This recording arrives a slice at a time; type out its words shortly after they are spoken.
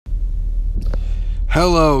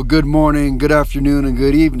Hello, good morning, good afternoon, and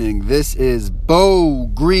good evening. This is Bo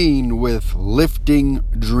Green with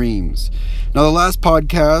Lyfting Dreams. Now, the last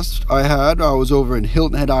podcast I was over in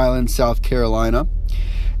Hilton Head Island, South Carolina,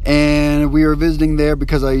 and we were visiting there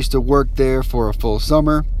because I used to work there for a full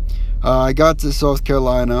summer. I got to South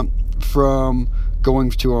Carolina from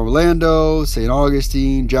going to Orlando, St.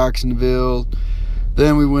 Augustine, Jacksonville.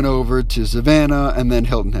 Then we went over to Savannah and then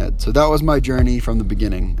Hilton Head. So that was my journey from the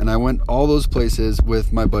beginning. And I went all those places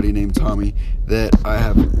with my buddy named Tommy that I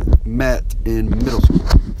have met in middle school.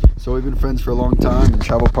 So we've been friends for a long time and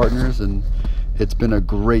travel partners, and it's been a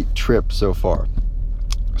great trip so far.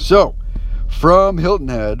 So from Hilton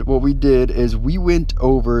Head, what we did is we went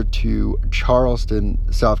over to Charleston,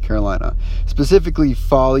 South Carolina, specifically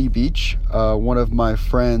Folly Beach. One of my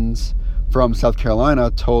friends from South Carolina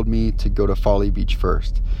told me to go to Folly Beach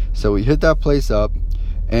first. So we hit that place up,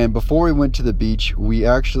 and before we went to the beach, we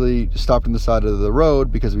actually stopped on the side of the road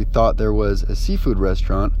because we thought there was a seafood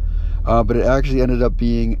restaurant, but it actually ended up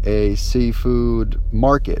being a seafood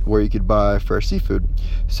market where you could buy fresh seafood.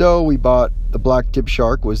 So we bought the black tip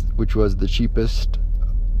shark, which was the cheapest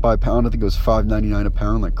by pound. I think it was $5.99 a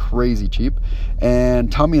pound, like crazy cheap.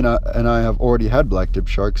 And Tommy and I have already had black tip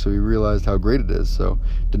shark, so we realized how great it is. So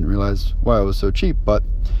didn't realize why it was so cheap. But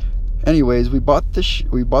anyways, we bought the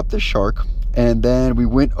shark, and then we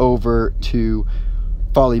went over to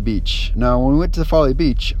Folly Beach. Now, when we went to Folly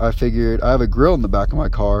Beach, I figured I have a grill in the back of my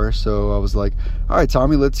car, so I was like, all right,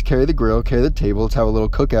 Tommy, let's carry the grill, carry the table, let's have a little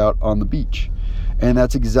cookout on the beach. And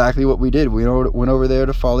that's exactly what we did. We went over there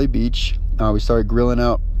to Folly Beach. We started grilling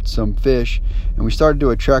out some fish, and we started to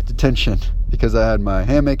attract attention because I had my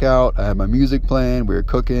hammock out, I had my music playing, we were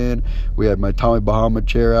cooking, we had my Tommy Bahama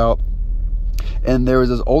chair out, and there was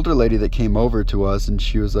this older lady that came over to us, and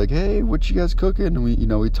she was like, hey, what you guys cooking? And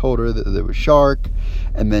we told her that there was shark,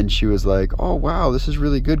 and then she was like, oh wow, this is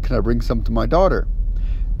really good, can I bring some to my daughter?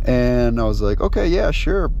 And I was like, okay, yeah,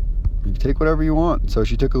 sure, you take whatever you want. So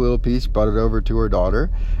she took a little piece, brought it over to her daughter,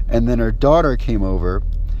 and then her daughter came over.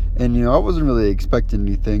 And I wasn't really expecting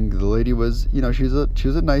anything. The lady was, she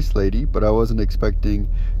was a nice lady, but I wasn't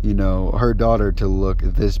expecting, her daughter to look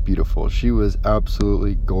this beautiful. She was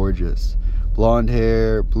absolutely gorgeous. Blonde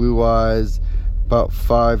hair, blue eyes, about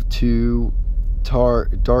 5'2",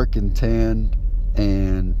 dark and tanned,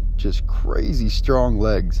 and just crazy strong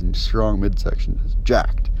legs and strong midsection, just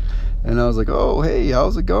jacked. And I was like, oh, hey,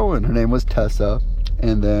 how's it going? Her name was Tessa.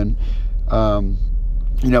 And then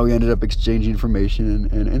we ended up exchanging information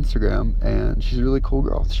in Instagram, and she's a really cool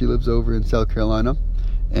girl. She lives over in South Carolina,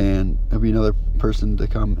 and it'll be another person to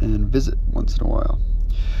come and visit once in a while.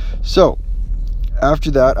 So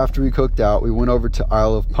after we cooked out, we went over to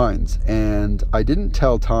Isle of Pines, and I didn't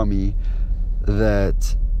tell Tommy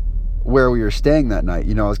that where we were staying that night.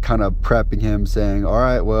 I was kind of prepping him, saying, all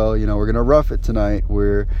right, well, we're gonna rough it tonight,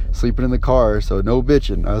 we're sleeping in the car, so no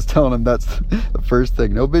bitching. I was telling him that's the first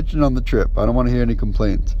thing, no bitching on the trip, I don't want to hear any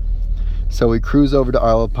complaints. So we cruise over to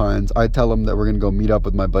Isle of Pines. I tell him that we're gonna go meet up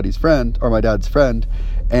with my buddy's friend, or my dad's friend,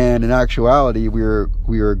 and in actuality we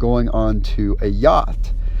were going on to a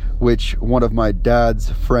yacht which one of my dad's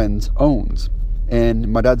friends owns.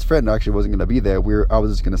 And my dad's friend actually wasn't going to be there. I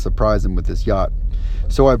was just going to surprise him with this yacht.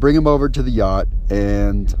 So I bring him over to the yacht,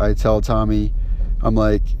 and I tell Tommy, I'm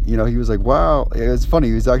like, he was like, wow. It was funny.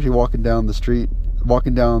 He was actually walking down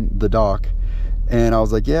the dock, and I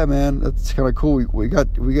was like, yeah, man, that's kind of cool. We got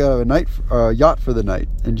a yacht for the night.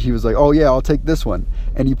 And he was like, oh yeah, I'll take this one.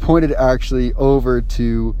 And he pointed actually over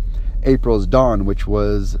to April's Dawn, which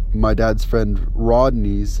was my dad's friend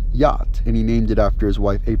Rodney's yacht, and he named it after his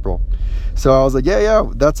wife April. So I was like, yeah,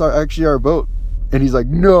 that's actually our boat. And he's like,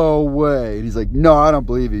 no way. And he's like, no, I don't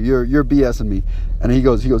believe you. You're BSing me. And he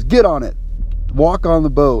goes, get on it, walk on the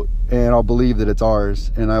boat, and I'll believe that it's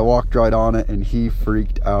ours. And I walked right on it, and he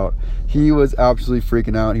freaked out. He was absolutely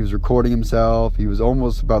freaking out. He was recording himself. He was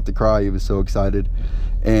almost about to cry. He was so excited.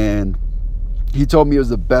 And he told me it was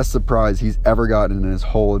the best surprise he's ever gotten in his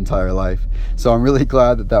whole entire life. So I'm really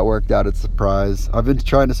glad that worked out. It's a surprise. I've been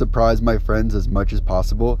trying to surprise my friends as much as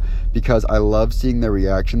possible because I love seeing their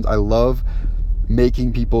reactions. I love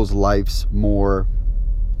making people's lives more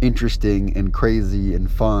interesting and crazy and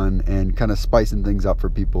fun and kind of spicing things up for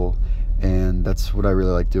people. And that's what I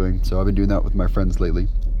really like doing. So I've been doing that with my friends lately.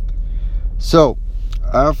 So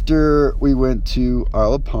after we went to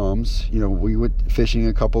Isle of Palms, we went fishing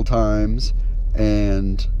a couple times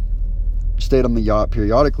and stayed on the yacht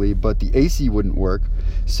periodically, but the AC wouldn't work.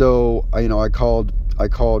 So I called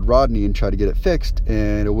Rodney and tried to get it fixed,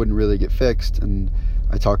 and it wouldn't really get fixed. And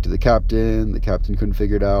I talked to the captain couldn't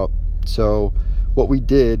figure it out. So what we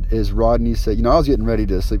did is Rodney said, I was getting ready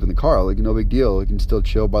to sleep in the car. Like, no big deal. We can still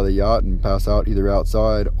chill by the yacht and pass out either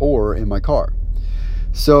outside or in my car.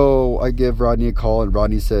 So I give Rodney a call, and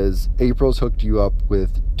Rodney says, April's hooked you up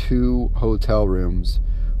with 2 hotel rooms,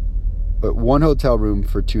 but 1 hotel room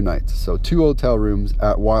for 2 nights. So 2 hotel rooms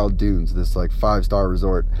at Wild Dunes, this like 5-star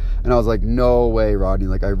resort. And I was like, no way, Rodney.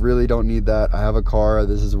 Like, I really don't need that. I have a car.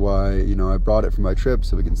 This is why, I brought it for my trip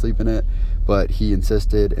so we can sleep in it. But he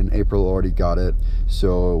insisted, and April already got it.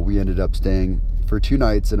 So we ended up staying for 2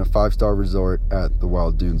 nights in a 5-star resort at the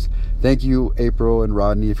Wild Dunes. Thank you, April and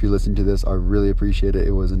Rodney, if you're listening to this. I really appreciate it.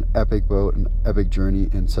 It was an epic boat, an epic journey,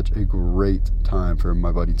 and such a great time for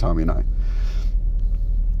my buddy Tommy and I.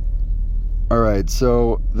 All right,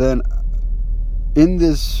 so then in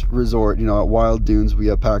this resort, at Wild Dunes,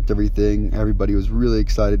 we packed everything. Everybody was really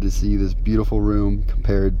excited to see this beautiful room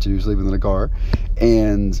compared to sleeping in a car.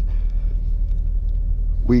 And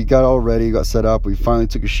we got all ready, got set up. We finally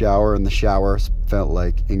took a shower, and the shower felt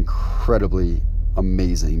like incredibly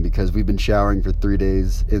amazing because we've been showering for 3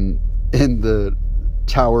 days in the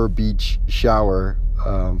Tower Beach shower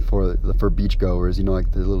for beach goers.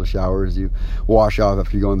 Like the little showers you wash off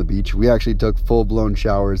after you go on the beach. We actually took full-blown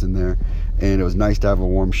showers in there, and it was nice to have a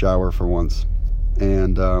warm shower for once.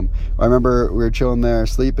 And I remember we were chilling there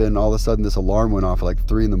sleeping. All of a sudden this alarm went off at like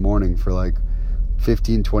 3 a.m. for like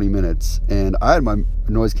 15-20 minutes, and I had my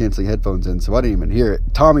noise canceling headphones in, so I didn't even hear it.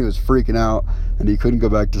 Tommy was freaking out, and he couldn't go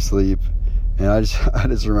back to sleep, and I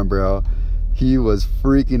just remember how he was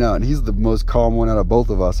freaking out, and he's the most calm one out of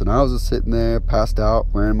both of us, and I was just sitting there passed out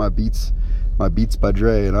wearing my Beats by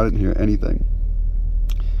Dre, and I didn't hear anything.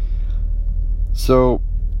 So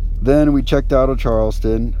then we checked out of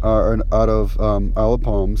Charleston, out of Isle of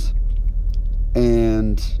Palms,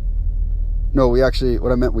 and no,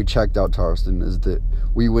 what I meant we checked out Charleston is that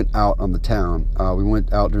we went out on the town. We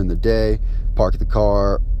went out during the day, parked the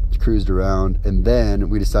car, cruised around, and then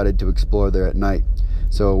we decided to explore there at night.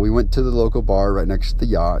 So we went to the local bar right next to the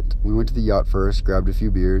yacht. We went to the yacht first, grabbed a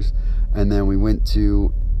few beers, and then we went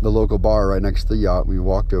to the local bar right next to the yacht. We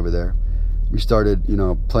walked over there. We started,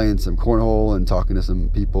 playing some cornhole and talking to some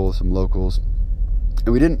people, some locals.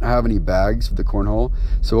 And we didn't have any bags for the cornhole.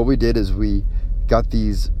 So what we did is we got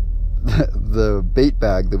the bait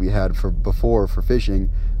bag that we had before for fishing.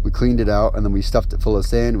 We cleaned it out, and then we stuffed it full of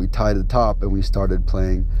sand. We tied the top, and we started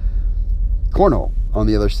playing cornhole on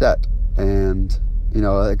the other set. And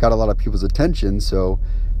it got a lot of people's attention. So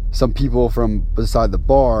some people from beside the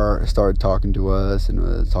bar started talking to us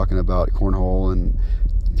and talking about cornhole, and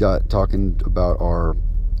got talking about our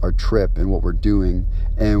trip and what we're doing.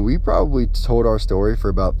 And we probably told our story for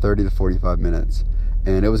about 30 to 45 minutes.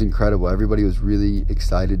 And it was incredible. Everybody was really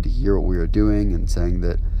excited to hear what we were doing, and saying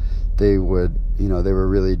that they would, they were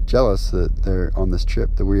really jealous that they're on this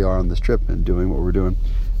trip, that we are on this trip and doing what we're doing.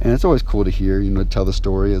 And it's always cool to hear, tell the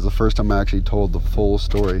story. As the first time I actually told the full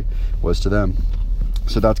story was to them.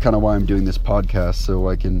 So that's kind of why I'm doing this podcast, so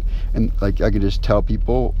I can just tell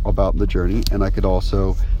people about the journey, and I could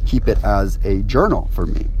also keep it as a journal for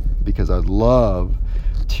me, because I'd love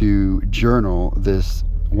to journal this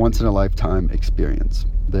once-in-a-lifetime experience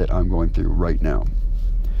that I'm going through right now.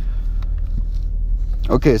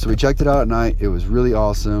 Okay, so we checked it out at night. It was really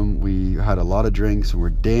awesome. We had a lot of drinks, and we're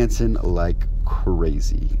dancing like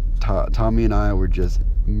crazy. Tommy and I were just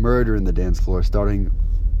murdering the dance floor, starting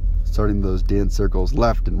those dance circles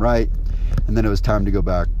left and right, and then it was time to go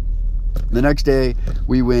back. The next day,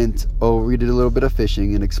 we did a little bit of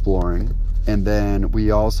fishing and exploring. And then we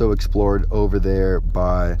also explored over there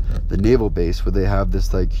by the naval base, where they have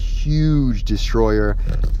this like huge destroyer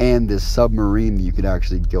and this submarine that you could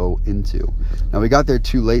actually go into. Now, we got there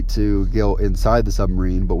too late to go inside the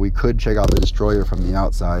submarine, but we could check out the destroyer from the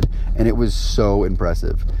outside, and it was so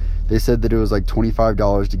impressive. They said that it was like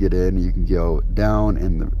 $25 to get in. You can go down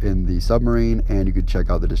in the submarine, and you could check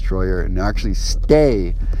out the destroyer and actually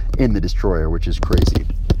stay in the destroyer, which is crazy.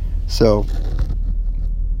 So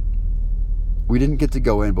we didn't get to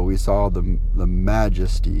go in, but we saw the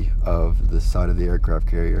majesty of the side of the aircraft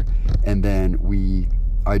carrier. And then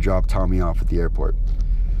I dropped Tommy off at the airport.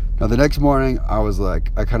 Now, the next morning, I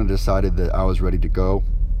kind of decided that I was ready to go.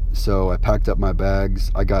 So I packed up my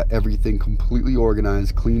bags. I got everything completely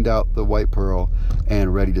organized, cleaned out the White Pearl,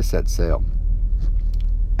 and ready to set sail.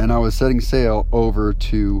 And I was setting sail over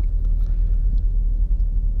to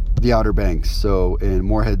the Outer Banks, so in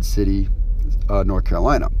Morehead City, North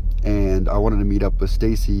Carolina. And I wanted to meet up with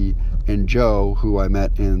Stacy and Joe, who I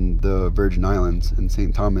met in the Virgin Islands in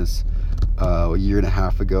St. Thomas a year and a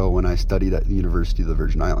half ago when I studied at the University of the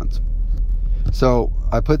Virgin Islands. So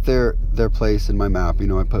I put their place in my map.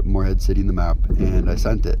 I put Morehead City in the map, and I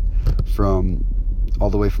sent it from all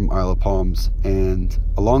the way from Isle of Palms. And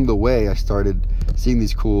along the way, I started seeing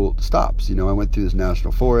these cool stops. You know, I went through this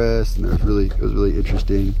national forest, and it was really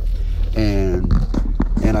interesting. And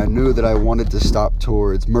I knew that I wanted to stop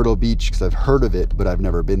towards Myrtle Beach because I've heard of it, but I've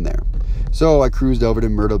never been there. So I cruised over to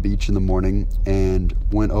Myrtle Beach in the morning and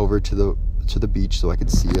went over to the beach so I could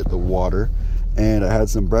see it, the water. And I had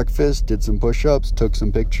some breakfast, did some push-ups, took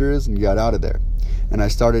some pictures, and got out of there. And I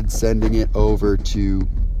started sending it over to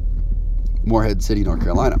Morehead City, North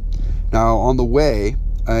Carolina. Now, on the way,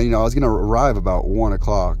 I was going to arrive about 1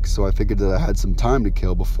 o'clock, so I figured that I had some time to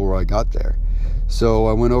kill before I got there. So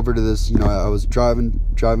I went over to this, I was driving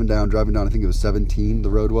down, I think it was 17, the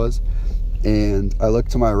road was, and I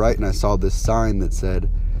looked to my right and I saw this sign that said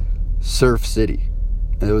Surf City.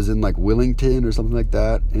 And it was in like Willington or something like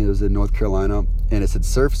that, and it was in North Carolina, and it said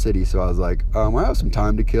Surf City. So I was like, I have some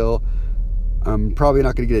time to kill. I'm probably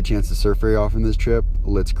not going to get a chance to surf very often this trip.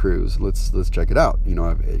 Let's cruise. Let's check it out. You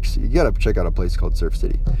got to check out a place called Surf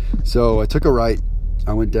City. So I took a right.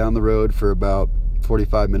 I went down the road for about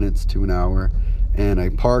 45 minutes to an hour, and I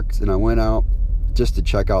parked and I went out just to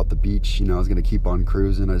check out the beach. I was going to keep on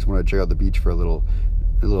cruising. I just wanted to check out the beach for a little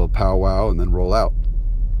powwow and then roll out.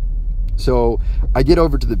 So I get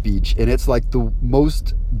over to the beach, and it's like the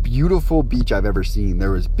most beautiful beach I've ever seen.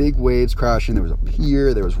 There was big waves crashing, there was a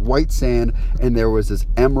pier, there was white sand, and there was this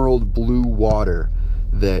emerald blue water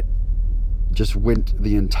that just went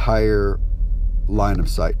the entire line of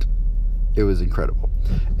sight. It was incredible.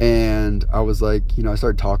 And I was like, I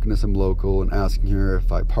started talking to some local and asking her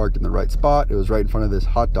if I parked in the right spot. It was right in front of this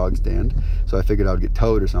hot dog stand, so I figured I would get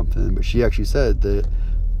towed or something. But she actually said that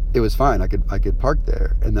it was fine. I could park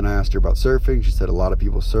there. And then I asked her about surfing. She said a lot of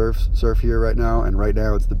people surf here right now, and right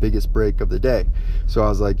now it's the biggest break of the day. So I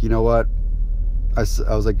was like, you know what? I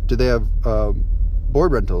was like, do they have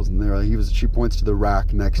board rentals? And they're like, she points to the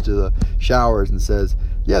rack next to the showers and says,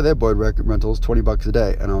 yeah, they have board rentals, $20 a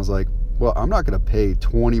day. And I was like, well, I'm not going to pay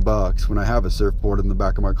 $20 when I have a surfboard in the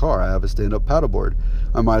back of my car. I have a stand-up paddleboard.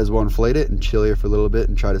 I might as well inflate it and chill here for a little bit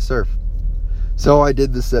and try to surf. So I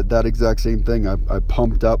did that exact same thing. I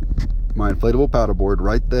pumped up my inflatable paddleboard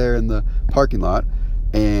right there in the parking lot,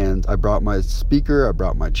 and I brought my speaker, I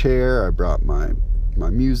brought my chair, I brought my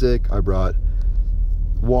music, I brought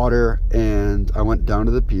water, and I went down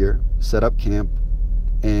to the pier, set up camp,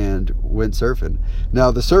 and went surfing. Now,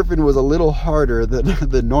 the surfing was a little harder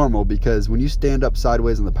than normal, because when you stand up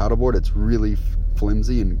sideways on the paddleboard, it's really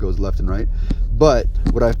flimsy and goes left and right. But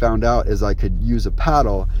what I found out is I could use a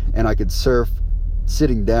paddle and I could surf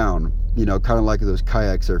sitting down, kind of like those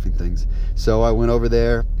kayak surfing things. So I went over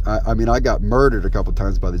there. I got murdered a couple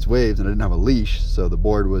times by these waves, and I didn't have a leash, so the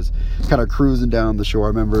board was kind of cruising down the shore. I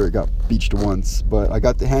remember it got beached once, but I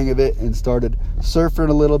got the hang of it and started surfing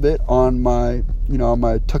a little bit on my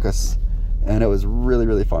tuchus, and it was really,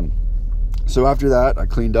 really fun. So after that, I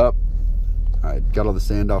cleaned up. I got all the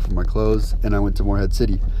sand off of my clothes, and I went to Morehead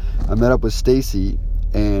City. I met up with Stacy,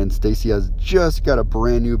 and Stacy has just got a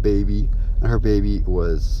brand new baby, and her baby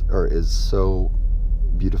is so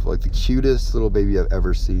beautiful, like the cutest little baby I've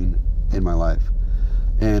ever seen in my life.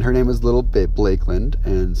 And her name was little Blakeland.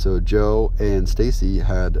 And so Joe and Stacy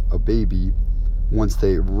had a baby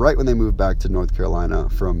right when they moved back to North Carolina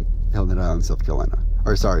from Hilton Head Island, South Carolina.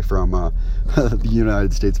 From the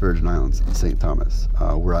United States Virgin Islands, St. Thomas,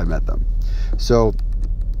 where I met them. So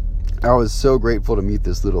I was so grateful to meet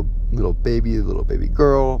this little baby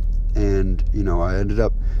girl, and I ended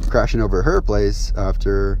up crashing over at her place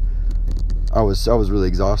after I was really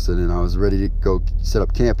exhausted, and I was ready to go set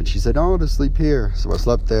up camp. And she said, "Oh, to sleep here." So I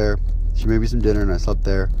slept there. She made me some dinner, and I slept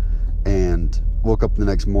there, and woke up the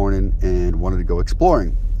next morning and wanted to go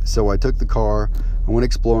exploring. So I took the car. I went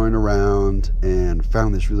exploring around and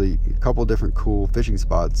found this couple different cool fishing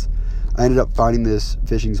spots. I ended up finding this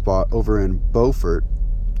fishing spot over in Beaufort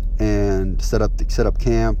and set up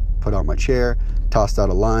camp, put out my chair, tossed out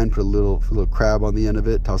a line, put a little crab on the end of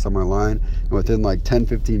it, tossed out my line, and within like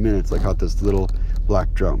 10-15 minutes I caught this little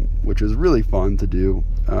black drum, which was really fun to do.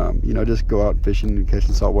 Just go out fishing and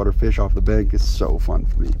catching saltwater fish off the bank is so fun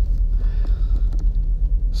for me.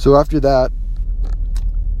 So after that,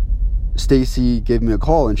 Stacy gave me a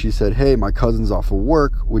call, and she said, "Hey, my cousin's off of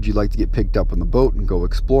work. Would you like to get picked up on the boat and go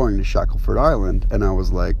exploring to Shackleford Island?" And I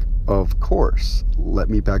was like, "Of course, let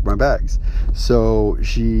me pack my bags." So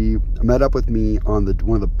she met up with me on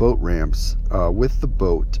one of the boat ramps with the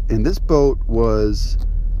boat, and this boat was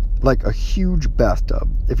like a huge bathtub.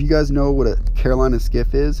 If you guys know what a Carolina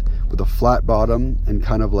skiff is, with a flat bottom and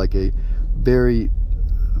kind of like the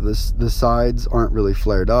sides aren't really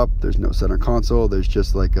flared up. There's no center console. There's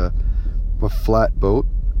just like a flat boat.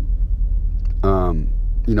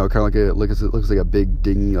 kind of it looks like a big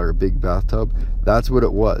dinghy or a big bathtub. That's what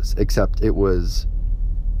it was, except it was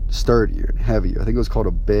sturdier and heavier. I think it was called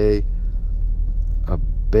a bay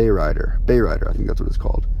rider. I think that's what it's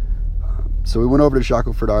called. So we went over to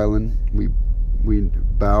Shackleford Island. We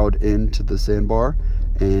bowed into the sandbar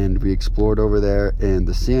and we explored over there, and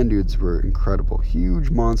the sand dunes were incredible.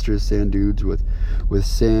 Huge, monstrous sand dunes with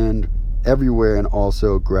sand everywhere and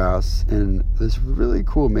also grass, and this really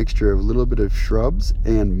cool mixture of a little bit of shrubs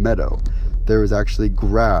and meadow. There was actually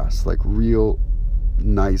grass, like real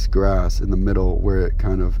nice grass in the middle where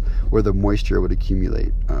the moisture would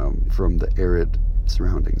accumulate from the arid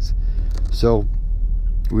surroundings. So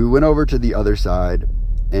we went over to the other side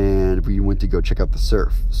and we went to go check out the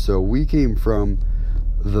surf. So we came from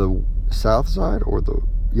the south side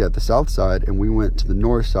the south side, and we went to the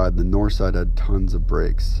north side. The north side had tons of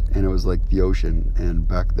breaks, and it was like the ocean, and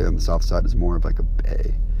back there on the south side is more of like a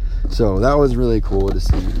bay. So that was really cool to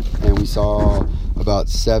see, and we saw about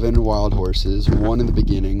 7 wild horses, 1 in the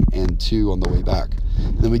beginning and 2 on the way back.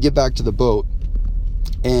 And then we get back to the boat,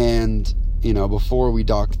 and before we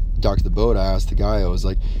docked the boat, I asked the guy, I was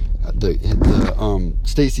like,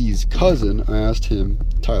 Stacy's cousin, I asked him,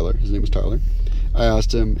 Tyler, his name was Tyler, I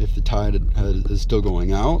asked him if the tide is still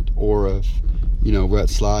going out, or if we're at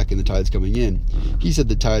slack and the tide's coming in. He said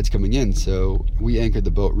the tide's coming in, so we anchored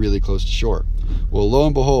the boat really close to shore. Well, lo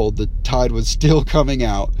and behold, the tide was still coming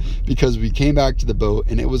out, because we came back to the boat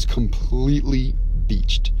and it was completely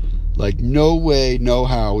beached. Like, no way, no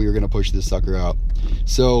how we were gonna push this sucker out.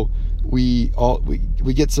 So we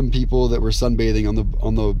get some people that were sunbathing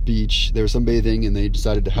on the beach. They were sunbathing and they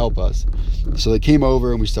decided to help us. So they came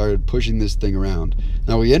over and we started pushing this thing around.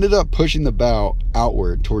 Now we ended up pushing the bow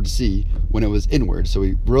outward towards sea when it was inward. So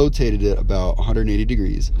we rotated it about 180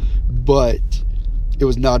 degrees, but it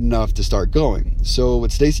was not enough to start going. So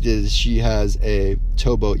what Stacy did is she has a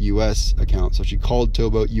Towboat US account. So she called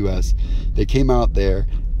Towboat US. They came out there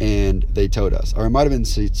and they towed us. Or it might have been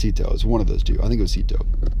Cito. It was one of those two. I think it was Cito.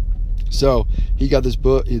 So he got this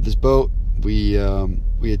boat. We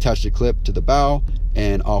attached a clip to the bow,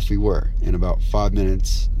 and off we were. In about 5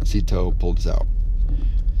 minutes, Cito pulled us out.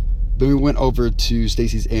 Then we went over to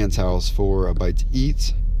Stacy's aunt's house for a bite to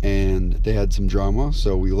eat, and they had some drama,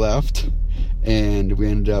 so we left, and we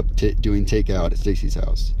ended up doing takeout at Stacy's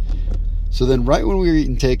house. So then, right when we were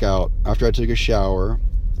eating takeout, after I took a shower,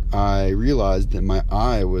 I realized that my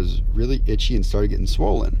eye was really itchy and started getting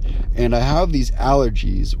swollen. And I have these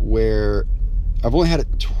allergies where I've only had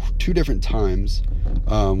it 2 different times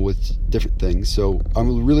with different things. So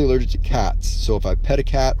I'm really allergic to cats. So if I pet a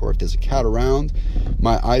cat or if there's a cat around,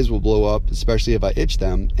 my eyes will blow up, especially if I itch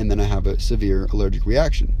them, and then I have a severe allergic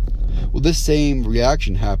reaction. Well, this same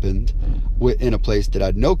reaction happened in a place that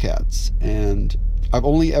had no cats, and I've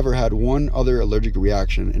only ever had one other allergic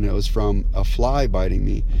reaction, and it was from a fly biting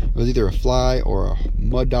me. It was either a fly or a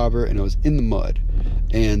mud dauber, and it was in the mud.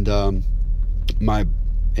 And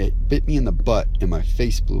it bit me in the butt, and my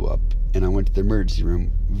face blew up, and I went to the emergency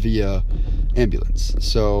room via ambulance.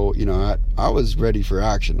 So, I was ready for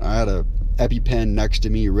action. I had a EpiPen next to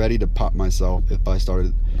me, ready to pop myself if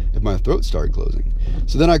my throat started closing.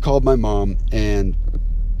 So then I called my mom, and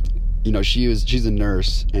she's a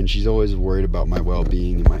nurse, and she's always worried about my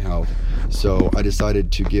well-being and my health. So I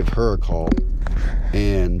decided to give her a call,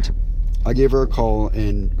 and I gave her a call,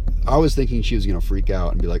 and I was thinking she was going to freak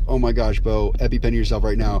out and be like, oh my gosh, Bo, EpiPen yourself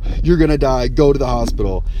right now. You're going to die. Go to the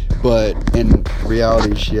hospital. But in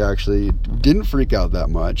reality, she actually didn't freak out that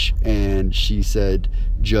much, and she said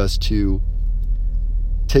just to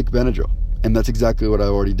take Benadryl. And that's exactly what I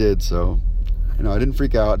already did. So, I didn't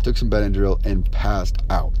freak out, took some Benadryl, and passed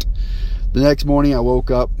out. The next morning I woke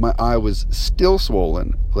up, my eye was still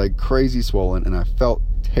swollen, like crazy swollen, and I felt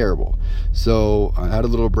terrible. So I had a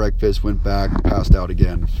little breakfast, went back, passed out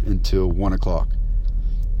again until 1 o'clock.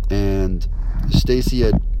 And Stacy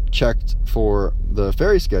had checked for the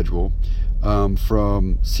ferry schedule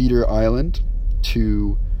from Cedar Island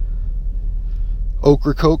to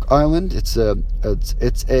Ocracoke Island. It's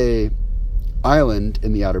a island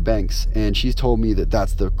in the Outer Banks, and she's told me that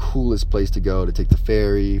that's the coolest place to go to take the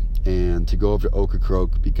ferry and to go over to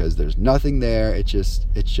Ocracoke, because there's nothing there. It's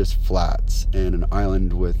just flats and an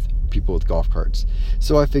island with people with golf carts.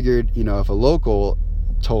 So I figured, if a local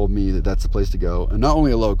told me that that's the place to go, and not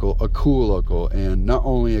only a local, a cool local, and not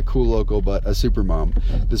only a cool local but a super mom.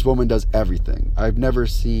 This woman does everything. I've never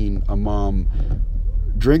seen a mom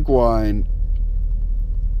drink wine,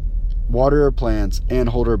 water her plants, and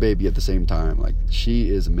hold her baby at the same time. Like, she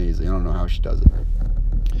is amazing. I don't know how she does it.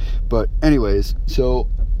 But anyways, so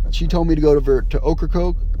she told me to go to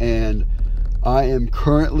Ocracoke, and I am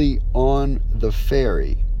currently on the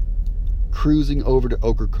ferry, cruising over to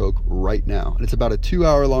Ocracoke right now. And it's about a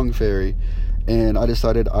 2-hour long ferry, and I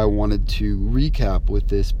decided I wanted to recap with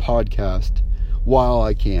this podcast while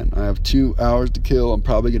I can. I have 2 hours to kill. I'm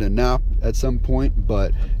probably going to nap at some point,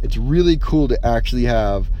 but it's really cool to actually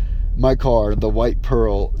have my car, the White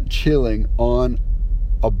Pearl, chilling on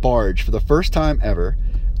a barge for the first time ever,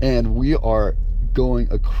 and we are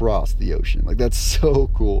going across the ocean. Like, that's so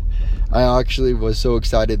cool. I actually was so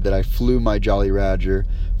excited that I flew my Jolly Roger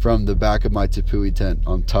from the back of my Tepui tent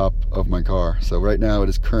on top of my car. So right now it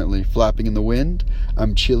is currently flapping in the wind.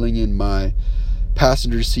 I'm chilling in my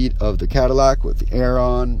passenger seat of the Cadillac with the air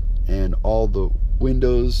on and all the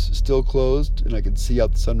windows still closed, and I can see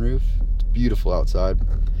out the sunroof. It's beautiful outside,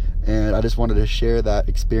 and I just wanted to share that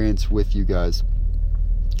experience with you guys.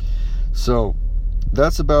 So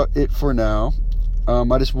that's about it for now.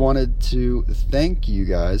 I just wanted to thank you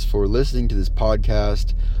guys for listening to this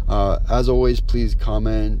podcast. As always, please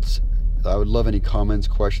comment. I would love any comments,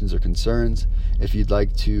 questions, or concerns. If you'd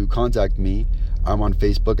like to contact me, I'm on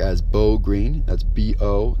Facebook as Bo Green. That's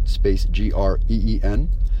B-O space G-R-E-E-N.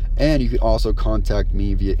 And you can also contact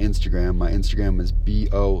me via Instagram. My Instagram is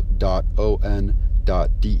bo.on.deck.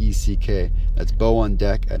 That's Bo on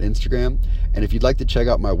Deck at Instagram. And if you'd like to check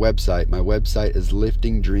out my website is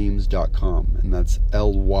lyftingdreams.com, and that's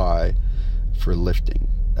L-Y for lifting,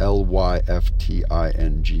 Lyfting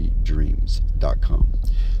dreams.com.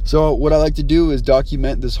 So what I like to do is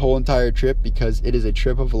document this whole entire trip, because it is a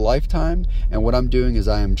trip of a lifetime. And what I'm doing is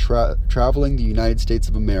I am traveling the United States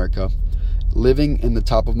of America, living in the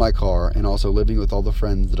top of my car, and also living with all the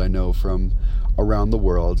friends that I know from around the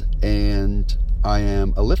world. And I am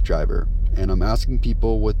a Lyft driver, and I'm asking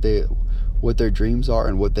people what their dreams are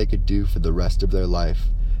and what they could do for the rest of their life.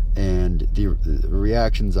 And the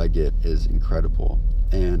reactions I get is incredible.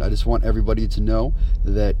 And I just want everybody to know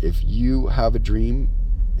that if you have a dream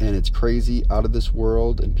and it's crazy, out of this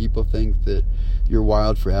world, and people think that you're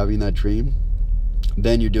wild for having that dream,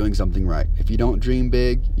 then you're doing something right. If you don't dream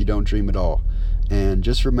big, you don't dream at all. And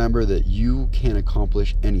just remember that you can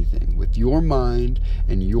accomplish anything. With your mind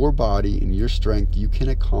and your body and your strength, you can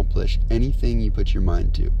accomplish anything you put your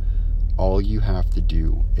mind to. All you have to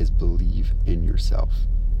do is believe in yourself.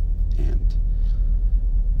 And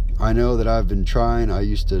I know that I've been trying. I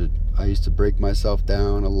used to break myself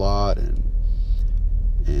down a lot and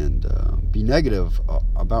be negative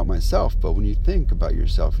about myself. But when you think about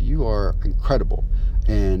yourself, you are incredible.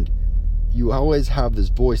 And you always have this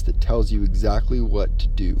voice that tells you exactly what to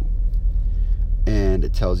do. And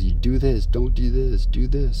it tells you, do this, don't do this, do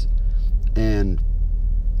this. And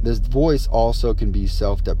this voice also can be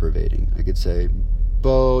self-deprivating. I could say,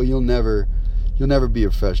 Bo, you'll never be a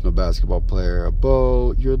professional basketball player.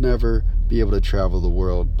 Bo, you'll never be able to travel the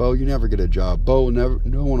world. Bo, you never get a job. Bo, no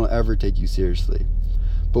one will ever take you seriously.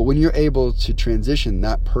 But when you're able to transition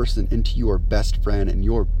that person into your best friend and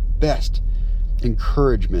your best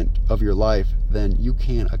encouragement of your life, then you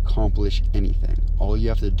can accomplish anything. All you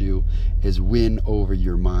have to do is win over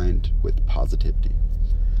your mind with positivity.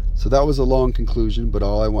 So that was a long conclusion, but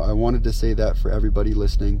I wanted to say that for everybody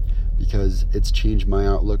listening, because it's changed my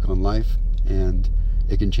outlook on life, and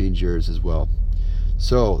it can change yours as well.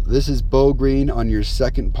 So this is Bo Green on your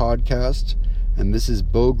second podcast, and this is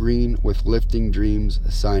Bo Green with Lyfting Dreams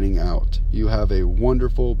signing out. You have a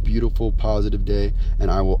wonderful, beautiful, positive day, and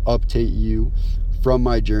I will update you from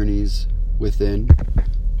my journeys within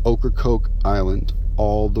Ocracoke Island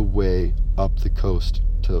all the way up the coast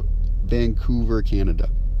to Vancouver, Canada.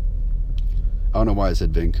 I don't know why I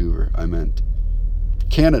said Vancouver. I meant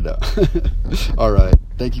Canada. All right.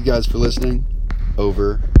 Thank you guys for listening.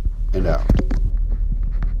 Over and out.